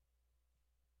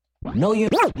No, you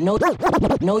don't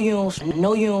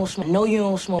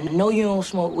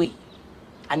smoke weed.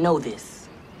 I know this,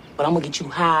 but I'm gonna get you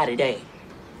high today.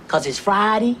 Cause it's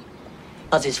Friday.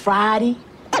 Cause it's Friday.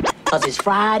 Cause it's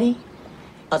Friday.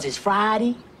 Cause it's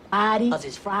Friday. Cause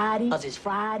it's Friday. Cause it's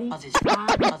Friday. Cause it's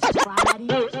Friday. Cause it's Friday.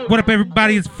 What up,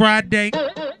 everybody? It's Friday.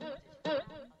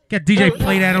 Got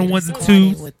DJPlayDAT on ones and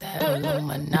twos. Your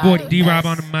boy D-Rob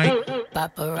on the mic.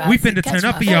 We finna turn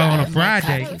up for y'all on a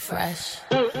Friday.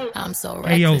 I'm so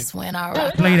hey yo, when I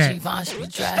rock play that.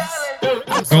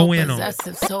 I'm Go so in on.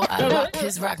 possessive, so I rock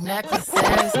his rock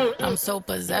necklaces. I'm so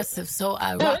possessive, so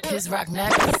I rock his rock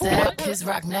necklaces. His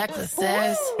rock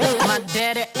necklaces. My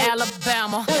daddy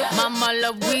Alabama, mama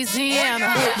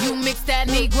Louisiana. You mix that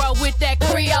Negro with that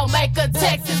Creole, make a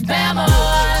Texas Bama.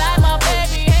 I like my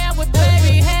baby hair with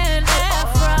baby hair and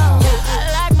afro.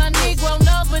 I like my Negro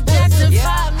nose with Jackson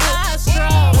 5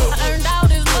 nostrils. Earned all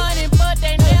this money, but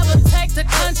they never take the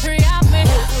country out me.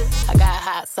 I got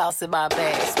hot sauce in my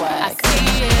bag, swag. I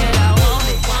see it, I want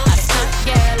it. I stunt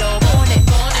yellow, want it.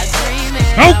 I dream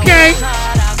it. Okay.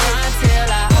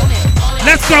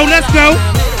 Let's go, let's go.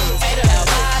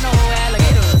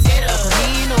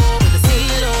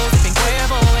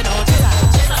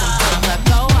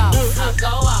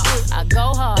 I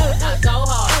go hard.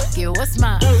 Get what's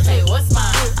mine? Hey, what's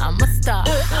mine? I'm a star.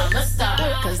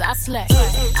 Cause I slay.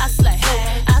 I slay.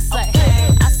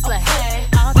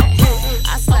 All day.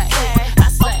 I slay.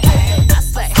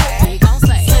 We gon'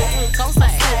 slay.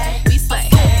 We slay.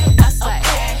 I slay.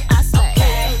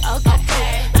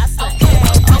 Okay. I slay.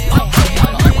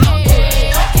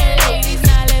 Okay, ladies,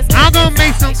 now let's get I'm gonna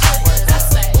make some.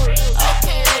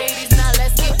 okay, ladies, now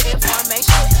let's get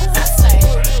information. I say,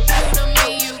 you to me,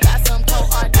 you got some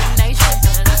coordination.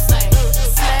 I say,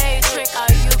 slave trick or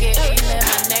you get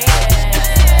eliminated.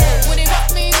 When he fuck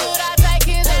me good, I take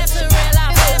his ass to real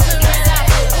life.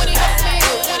 When he fuck me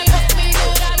good,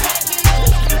 I take his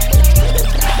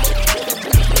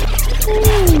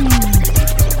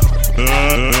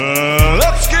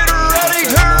Let's get ready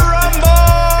to rumble.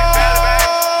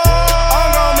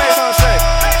 I'm gonna make some shake.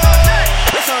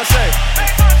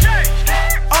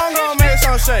 I'm gonna make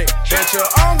some shake. Betcha,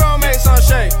 I'm gonna make some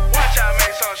shake. Watch out,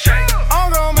 make some shake.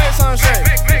 I'm gonna make some shake.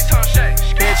 Make some shake.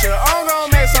 Betcha, I'm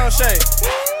gonna make some shake.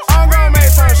 I'm gonna make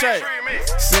some shake.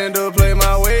 Send her play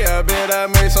my way, I bet I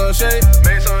make some shake.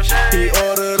 Make some shake. He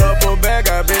ordered up a bag,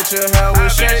 I bet you how we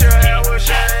shake.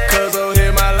 Cause over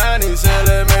here my line, he said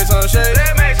let make some shake.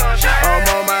 I'm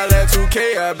on my left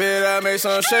 2K, I bet I make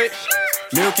some shake.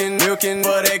 Milking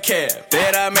for that cab,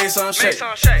 bet I make some shake.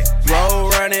 Roll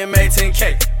running, make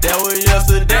 10K, that was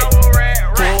yesterday.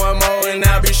 Pull one more and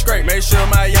I'll be straight, make sure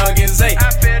my youngins ate.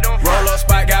 Roll up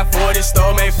spot, got 40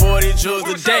 store, make 40 jewels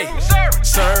a day.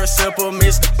 Serve simple,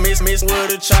 mix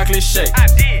with a chocolate shake.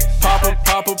 Pop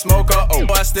up, smoke up, oh,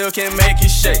 I still can make it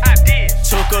shake.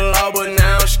 Took a law, but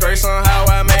now I'm straight, somehow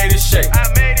I made it shake.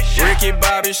 Ricky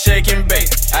Bobby shaking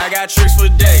bait, I got tricks for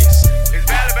days. It's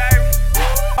valid, baby.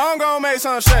 I'm gon' make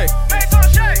some shake. Make some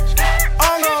shake.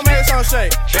 I'm gon' make some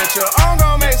shake. Betcha, I'm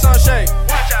gon' make some shake.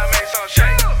 Watch out, make some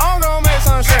shake. I'm gon' make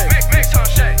some shake. Make some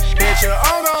shake. Betcha,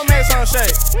 I'm gon' make some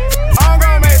shake. I'm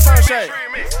gon' make some shake.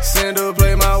 Send her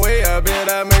play my way, I bet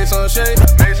I made some shake.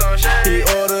 Make some shake. He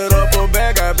ordered up a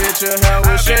bag, I bet you how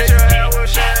we shake.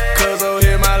 Cause over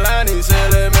here my line, he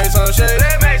said let make some shake.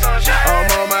 I'm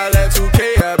on my left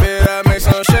 2K, I bet I make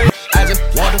some shake. I just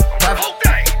want to profit.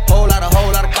 Whole lot of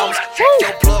comments.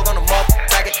 Your plug on the motherfucking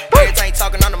packet. Everything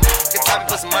talking on the motherfucking topic.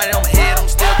 Put some money on my head, I'm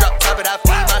still drop top it. I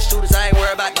feed my shooters, I ain't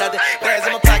worried about nothing. Bands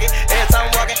in my pocket, every time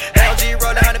I'm walking. LG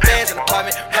rolling 100 bands in the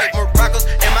apartment. White Moroccos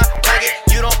in my pocket.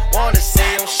 You don't wanna see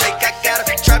them shake. I got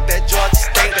a trap at Georgia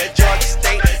State.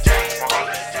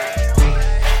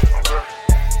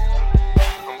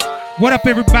 What up,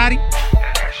 everybody?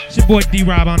 It's your boy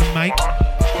D-Rob on the mic.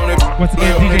 Once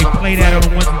again, DJPlayDAT on the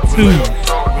ones and twos.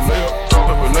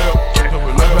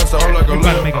 We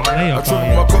about to make a layup on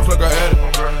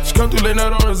you. She come through late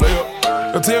night on his layup.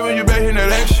 I'll tell when you back in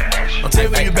that action.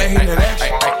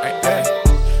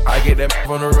 I get that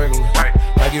on the regular.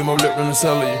 I get more lip than the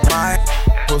cellular.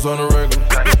 What's on the regular?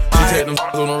 She take them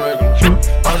on the regular.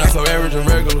 I'm not so average and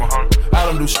regular. I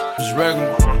don't do shit, just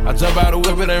regular. I jump out of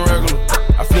whip, it ain't regular.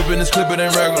 I flip in this clip, it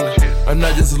ain't regular. I'm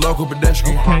not just a local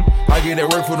pedestrian. Okay. I get that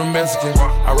work for the Mexicans.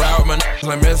 I ride with my niggas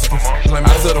like Mexicans. I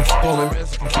tell them on them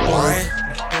Mexicans.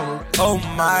 Oh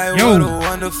my, Yo. what a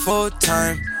wonderful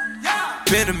time.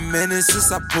 Been a minute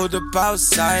since I pulled up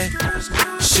outside.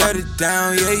 Shut it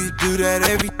down, yeah, you do that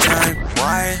every time.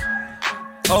 Why?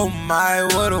 Oh my,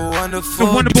 what a wonderful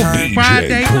The wonderful time.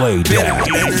 Friday. Been a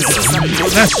minute since I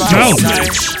pulled Let's up go.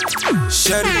 outside.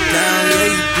 Shut it down, yeah,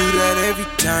 you do that every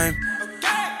time.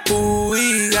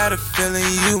 me, got a feeling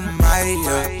you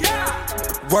might,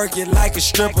 work it like a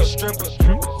stripper,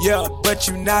 yeah, but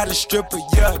you not a stripper,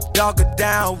 yeah. Dog it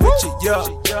down with you, yeah.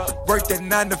 Work that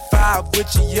 9 to 5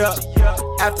 with you, yeah.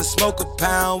 After smoke a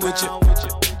pound with you.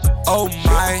 Oh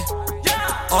my,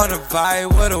 on a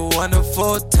vibe, what a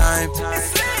wonderful time.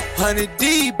 100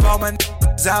 deep, all my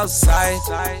niggas outside.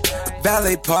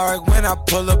 Valet park when I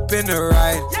pull up in the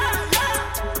ride.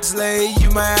 Slay,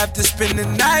 you might have to spend the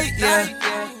night, yeah.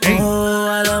 Oh,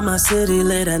 I love my city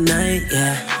late at night,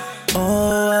 yeah.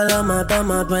 Oh, I love my bum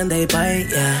up when they bite,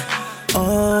 yeah.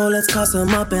 Oh, let's cuss them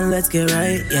up and let's get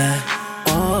right, yeah.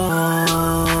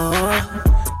 Oh,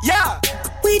 yeah.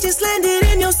 We just landed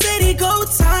in your city, go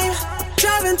time.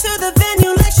 Driving to the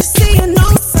venue like she's seeing no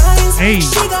signs. Hey,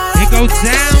 she got it goes passion,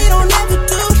 down. She don't ever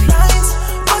do lines.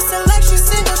 What's it like she's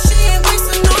single, she ain't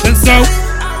wasting no Let's go. time.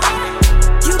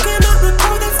 You cannot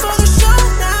record this for the show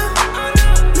now.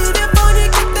 Need it for to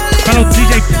get the Fellow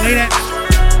DJ PlayDAT.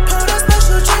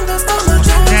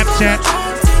 Snapchat.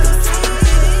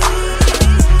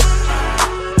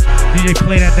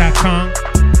 DJPlayDAT.com.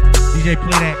 DJ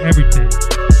PlayDAT everything.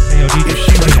 Hey yo, DJ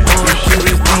PlayDAT.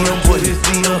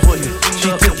 She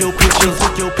took your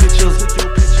pictures.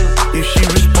 If she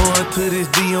respond to this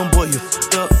DM, boy, you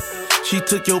f***ed up. She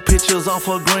took your pictures off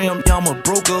her gram, y'all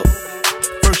broke up.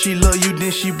 First she love you,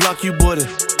 then she block you, boy,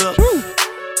 that's up.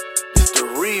 It's the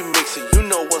remix, and you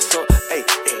know what's up. Hey,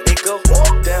 it go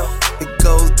down. It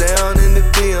goes down in the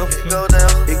DM. It go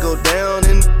down. It go down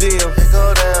in the DM. It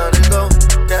go down. It go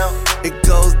down. It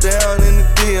goes down in the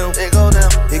DM. It go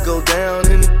down. It go down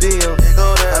in the DM. It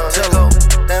go down. I tell her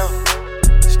down.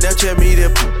 Snapchat me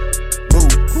that boo.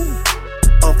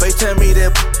 On FaceTime me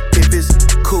that if it's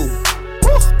cool.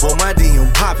 Boy, my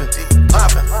DM poppin'.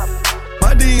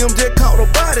 My DM just caught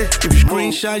a body. If you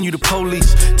screenshot, you the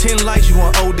police. 10 likes, you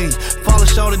on OD. Follow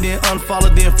short and then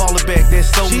unfollow, then follow back. That's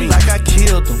so me. Like I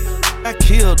killed him.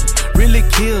 Really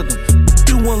killed him.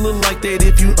 You won't look like that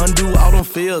if you undo all them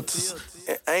filters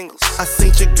and angles. I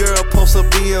seen your girl post a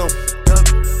BM,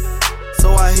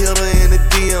 so I hit her in the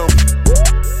DM.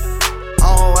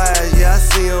 All eyes, yeah, I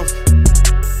see him.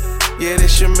 Yeah,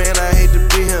 this your man, I hate to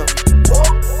be him.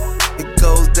 It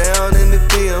goes down in the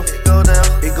DM. It go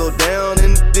down. It go down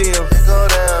in the DM. It go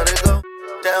down. It go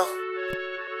down.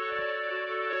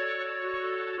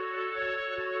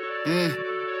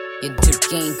 Your dick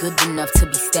ain't good enough to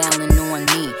be styling on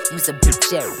me. Use a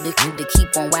bitch at liquor to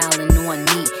keep on wildin' on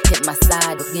me. Hit my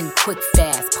side again quick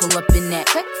fast. Pull up in that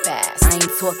quick fast. I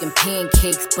ain't talking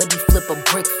pancakes, but he flip a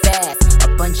brick fast. A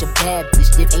bunch of bad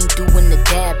bitch that ain't doing the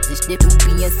dab bitch. That do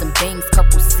be in some bangs,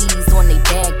 couple C's on they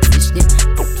bag bitch. That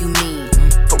fuck you mean,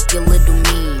 fuck your little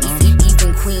mean.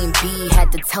 Even Queen B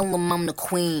had to tell him I'm the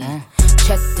queen.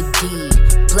 Check the deed,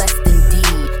 blessed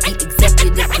indeed. The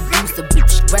executive producer,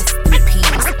 bitch, rest in peace.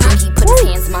 When he put his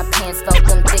hands in my pants, felt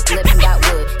them thick lips and got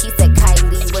wood. He said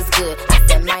Kylie was good, I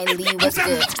said Miley was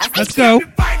good. Let's go.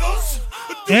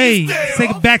 Hey, let's take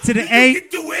it back to the A.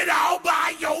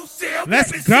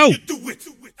 Let's go.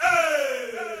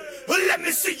 Let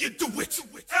me see you do it.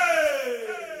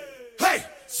 Hey,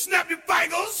 snap your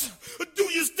fingers, do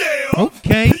your step.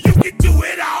 Okay. You can do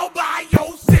it all by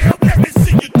yourself. Let me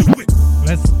see you do it.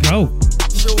 Let's go.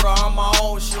 Shooter, I'm my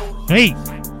own shooter. Hey.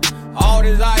 All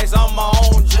this ice, I'm my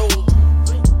own jewel.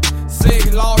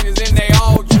 6 lawyers and they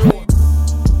all jewel.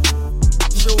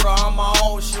 Shooter, I'm my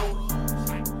own shooter.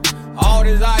 All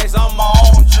this ice, I'm my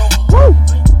own jewel.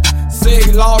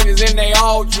 6 lawyers and they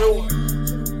all jewel.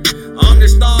 I'm the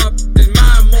star, it's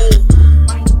my move.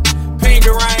 Pinky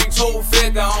ring,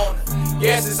 250 on it.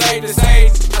 Yes, it's safe to say,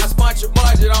 I spent your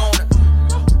budget on it.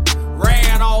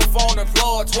 Ran off on the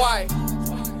floor twice.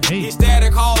 Hey. He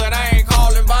started calling, I ain't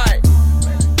calling back.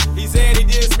 He said he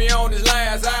dissed me on his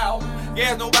last album.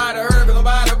 Guess nobody heard, but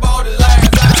nobody bought his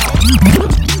last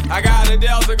album. I got a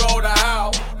Delta go to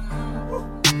house.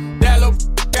 That little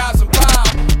got some power.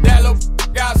 That little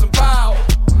got some power.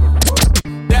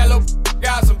 That little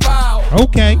got some power.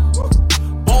 Okay.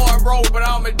 Born broke, but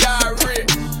I'm a die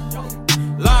rich.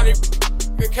 Lonnie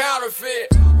a counterfeit.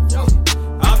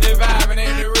 I'm just vibing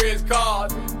in the Ritz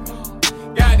card.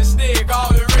 Got the stick, all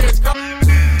the Ritz card.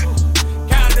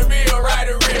 Count the meal, write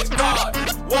the Ritz card.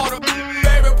 Want a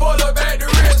baby, pull up at the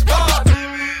Ritz card.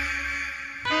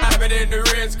 Vibing in the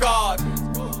Ritz card.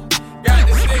 Got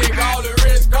the stick, all the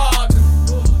Ritz card.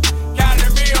 Count the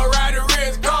meal, write the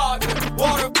Ritz card.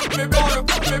 Want a baby.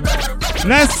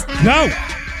 Let's go.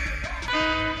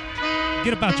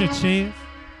 Get about your chairs.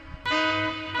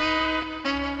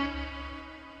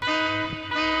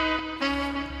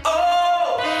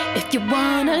 If you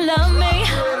wanna love me,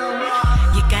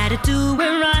 you gotta do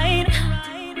it right.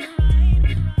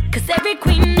 'Cause every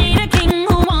queen need a king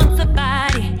who wants a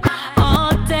body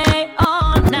all day,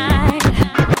 all night.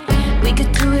 We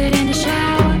could do it in the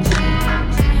shower.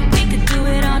 We could do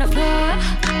it on the floor.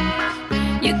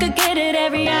 You could get it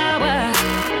every hour.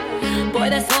 Boy,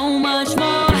 there's so much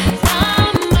more.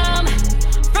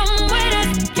 From where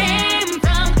this came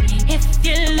from. If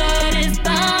your Lord is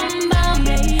bum,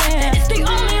 then it's the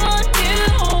only one you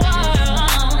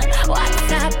want. What's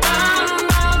that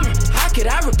bum? How could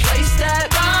I replace that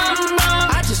bum?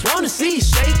 I just wanna see you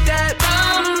shake that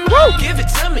bum. Give it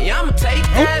to me, I'ma take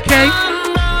that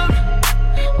bum.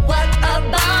 What a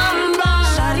bum.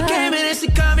 Shawty came in and she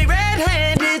caught me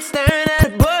red-handed, staring at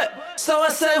her butt. So I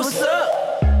said, what's up?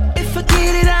 If I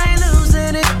get it, I ain't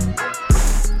losing it.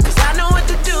 'Cause I know what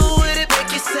to do with it,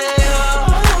 make you say,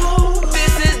 oh,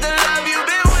 this is the love you've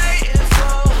been waiting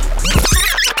for.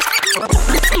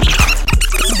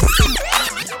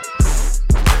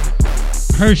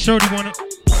 Her shorty wanna.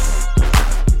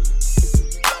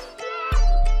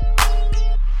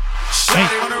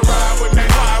 Shawty wanna ride with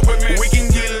me, we can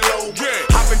get low.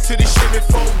 Hop into the Chevy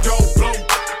 4-door blow.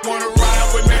 Wanna ride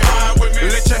with me,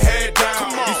 let your head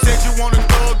down. You said you wanna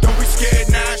thug, don't be scared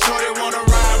now. Shawty wanna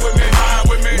ride with me,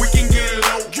 we can get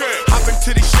low. Hop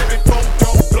into the Chevy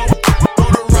 4-door blow.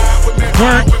 Wanna ride with me,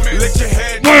 let your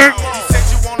head down. You said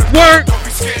you wanna thug, don't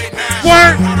be scared now.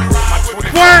 Wanna ride with me,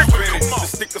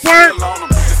 just stick a seal on them,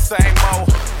 the same old.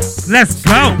 Let's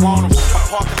go.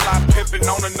 Parking lot pimping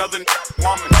on another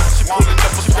woman. She wanna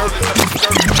double skirt.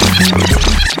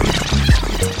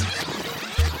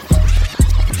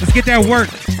 Let's get that work.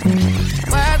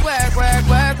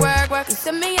 Work. You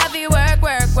see me heavy work. You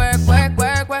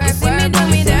see me do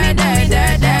me that.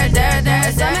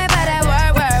 Tell me about that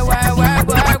work.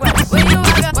 When you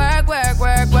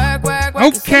work.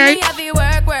 Okay. You see me heavy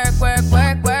work.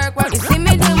 You see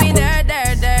me do me that.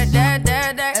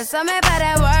 Tell me about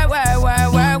that work.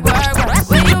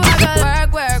 When you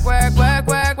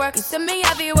work. You see me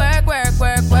heavy work.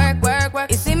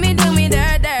 You see me do me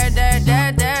that.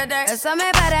 Tell me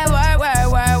about that work.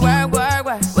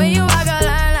 When you walk a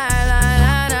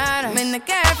line. I'm in the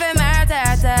cafe, my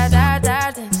ta.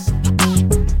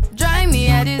 Drive me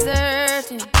a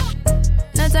deserting.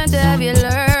 No time to have you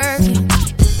lurking.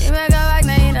 You make a walk,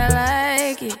 now you don't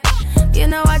like it. You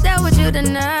know I dealt with you the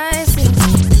nicest.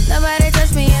 Nobody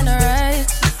touched me in a right.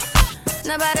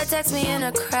 Nobody text me in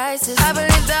a crisis. I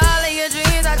believed all of your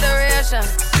dreams are duration.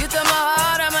 You took my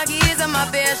heart, all my keys, and my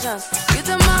patience. You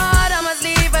took my heart, I must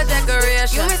leave a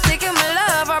decoration. You mistaken my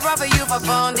love, I brought for you for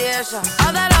foundation.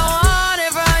 All that I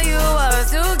wanted from you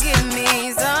was to give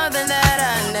me something that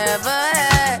I never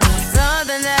had,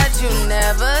 something that you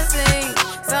never seen,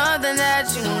 something that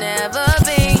you never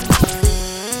been.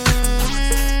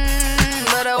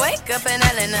 But I wake up and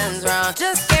nothing's wrong.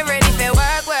 Just get ready for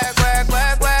work.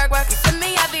 You see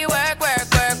me happy work.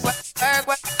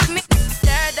 Me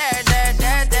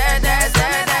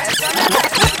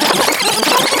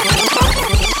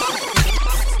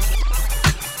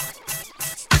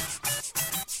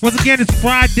Once again, it's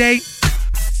Friday.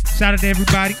 Shout out to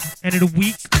everybody. End of the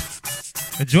week.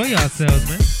 Enjoy yourselves,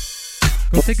 man.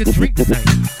 Go take a drink tonight.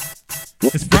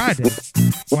 It's Friday.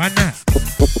 Why not?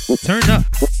 Turn up.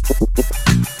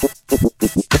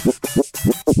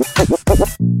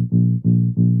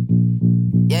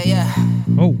 Yeah.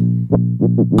 Oh.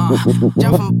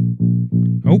 Jump from.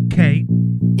 Okay.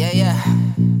 Yeah.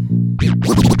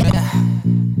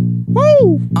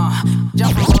 Woo!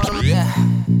 Jump from bottom, yeah.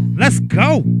 Let's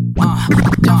go.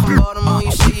 Jump from Baltimore,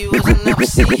 you see you as I never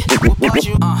see. What part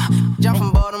you jump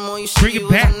from Baltimore, you see you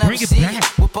as I never see.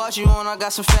 What part you on? I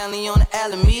got some family on the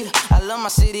Alameda. I love my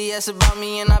city, that's about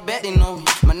me, and I bet they know me.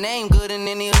 My name good in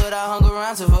any hood, I hung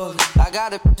around to vote. I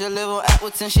got a bitch that live on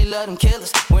Atwoodton, she love them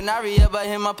killers. When I re-up, I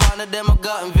hit my partner, them a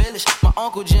Garden Village. My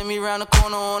uncle Jimmy round the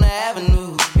corner on the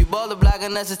avenue. We ball a block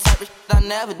and that's the type of shit I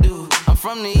never do. I'm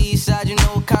from the east side, you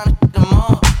know what kind of shit I'm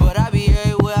on. But I be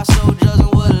everywhere, I sold drugs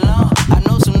and wood alone. I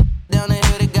know some down the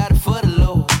hill that got it for the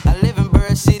low. I live in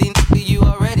Bird City, nigga, you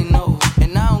already know.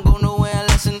 And I don't go nowhere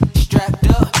unless a nigga strapped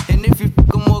up. And if you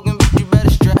fuck a Morgan, bitch, you better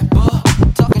strap up.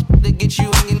 Talking shit to get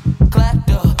you and get clapped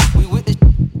up. We with the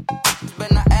shit,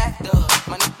 better not act up.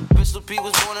 My nigga Pistol P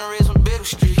was born and raised on Biddle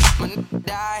Street. My nigga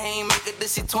died, he ain't make it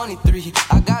this year 23.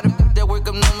 I got a bitch that work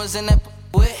up numbers in that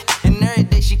wet. And every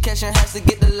day she catching has to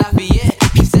get the Lafayette.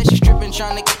 She said she stripping,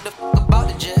 trying to get the fuck about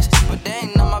the jets. But they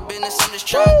ain't none of my business, I'm just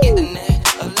trying to get the net.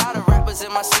 A lot of rappers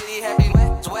in my city have been wet.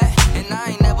 And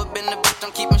I ain't never been the bitch,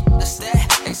 I'm keeping shit to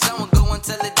stat. Hey, someone go and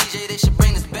tell the DJ they should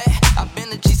bring this back. I've been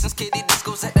the G since Kitty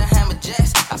Disco's at the Hammer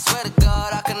Jacks. I swear to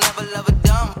God, I could never love a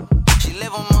dumb. She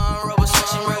live on Monroe, but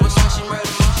she murder.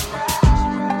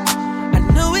 I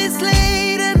know it's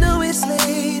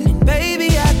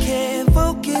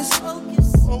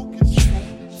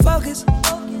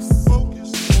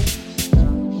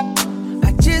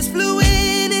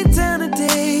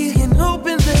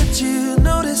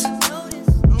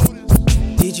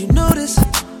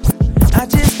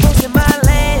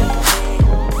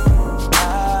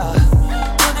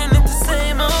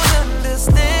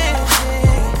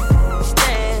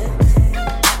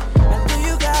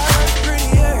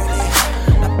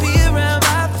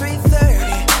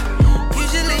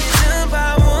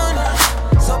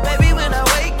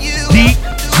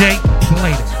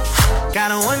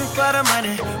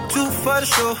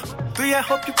show. 3, I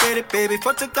hope you get it, baby.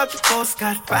 4, took out your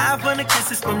postcard. 500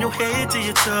 kisses from your head to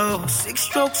your toes. 6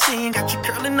 stroke scene, got you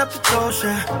curling up your toes,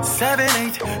 yeah. 7,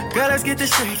 8, girl, let's get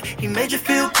this straight. He made you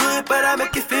feel good, but I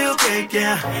make you feel great,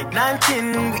 yeah. 9,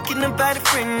 10, we can invite a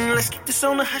friend. Let's keep this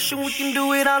on the hush and we can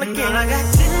do it all again. Girl, I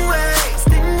got 10 ways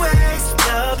to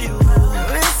love you.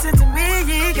 Listen to me,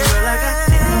 yeah. Girl, I got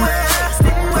 10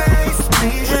 ways to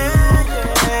please you.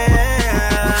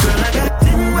 Girl, I got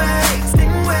 10 ways to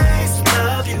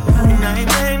love you. And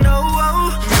I ain't no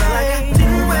woe. Girl, I got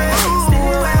 10 ways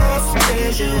to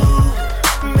please you,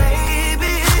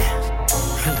 baby.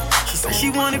 She said she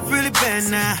wanted really bad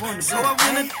now, so I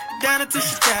went down until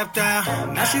she tapped out.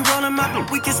 Now she rolling my,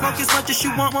 we can smoke as much as she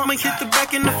want. Me hit the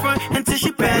back and the front until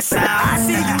she pass out. I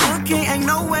see you looking, ain't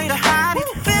no way to hide it.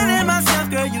 Feeling myself,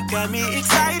 girl, you got me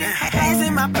excited. Hands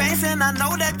in my pants and I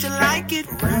know that you like it.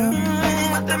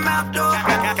 With the mouth door,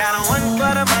 got on one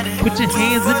for the money. Put your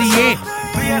hands in the air.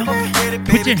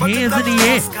 Put your hands in the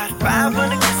air.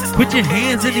 Put your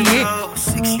hands in the air.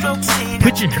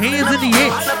 Put your hands in the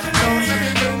air.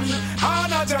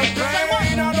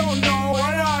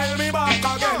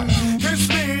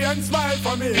 And smile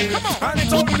for me, and it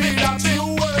told me that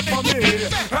you work for me,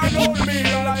 and told me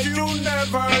that you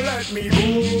never let me go.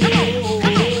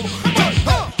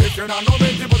 If you're not no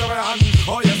baby, put up your hand.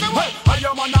 Oh yes, I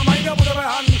am on the mind, put up your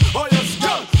hand. Oh yes,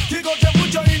 kick out your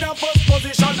foot, you're in a first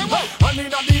position, and in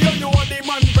the year you are the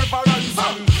man preference,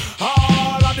 and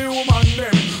all of the woman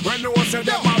them when you say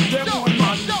them have them own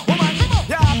man. Woman,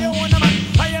 yeah, you own a man,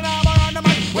 I am on the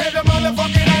man. Wave your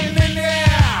motherfucking hand in the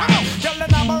air. Girl, the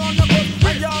number on the book.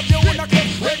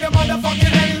 Wave your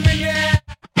motherfucking hand in the air.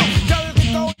 Girl,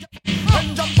 kick out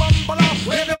and jump on below.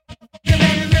 Wave your motherfucking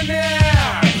hand in the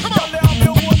air. Girl, they have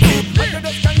your own feet, and you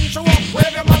just can't show up.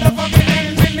 Wave your motherfucking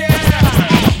hand in the air.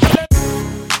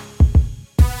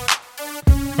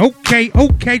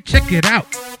 Okay, check it out.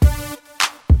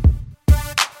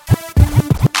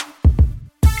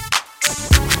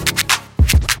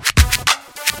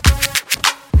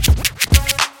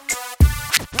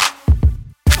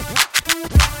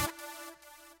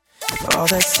 All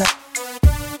that time.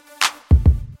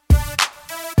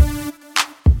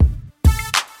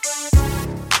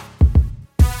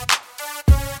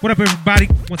 What up, everybody?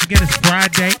 Once again, it's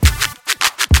Friday.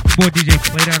 Boy,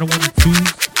 DJPlayDAT on 1 and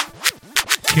 2s.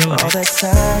 Killing all it. the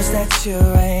times that you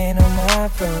rain on my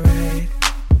parade,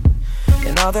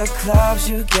 and all the clubs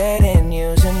you get in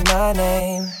using my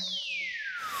name.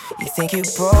 You think you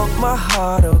broke my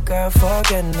heart, oh girl, for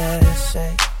goodness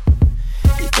sake.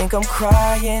 You think I'm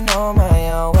crying on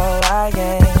my own, well I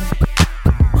ain't.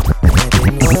 I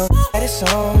didn't wanna write a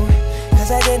song,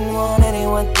 cause I didn't want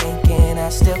anyone thinking I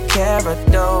still care or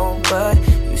don't. But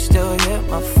you still hit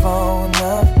my phone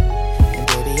up, and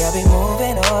baby I'll be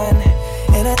moving on.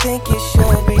 And I think it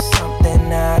should be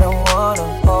something I don't wanna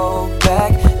hold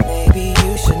back. Maybe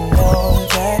you should know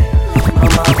that my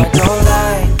mama don't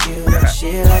like you, and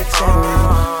she likes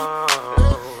everyone.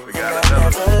 And I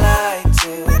never lied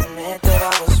to admit that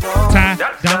I was wrong.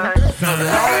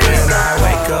 When I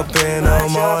wake up in the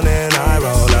morning, I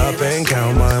roll up and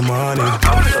count my money.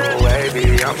 I'm so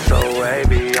wavy, I'm so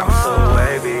wavy, I'm so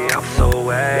wavy, I'm so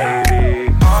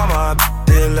wavy. All my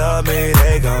bitches love me,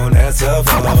 they gon' answer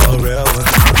for a real one.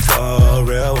 For a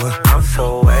real one. I'm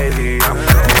so wavy, I'm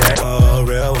so wavy. For a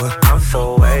real one. I'm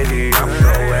so wavy, I'm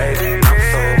so wavy, I'm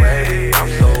so wavy, I'm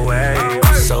so wavy.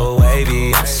 I'm so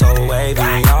wavy, I'm so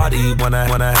wavy. All these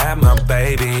wanna have my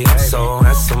baby. I'm so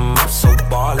handsome, I'm so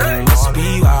ballin'. Must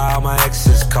be why all my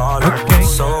exes callin'. I'm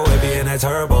so wavy in that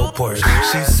turbo Porsche.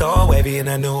 She's so wavy in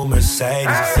that new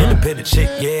Mercedes. Independent chick,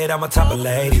 yeah, I'm a type of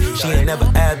lady. She ain't never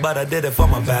asked, but I did it for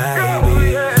my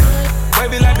baby.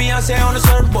 Wavy like Beyonce on the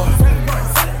surfboard.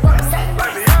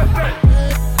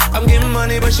 I'm getting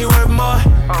money, but she worth more.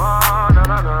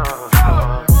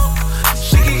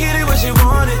 She can get it, but she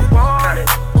want it.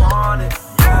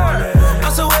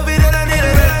 I'm so happy that I need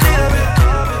it.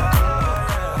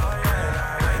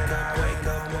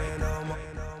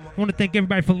 I want to thank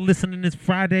everybody for listening this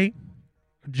Friday.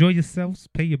 Enjoy yourselves,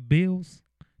 pay your bills,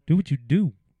 do what you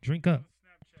do, drink up.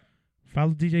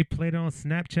 Follow DJPlayDAT on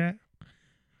Snapchat.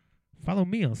 Follow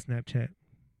me on Snapchat.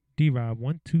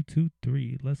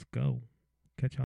 DRob1223. Let's go. Catch y'all.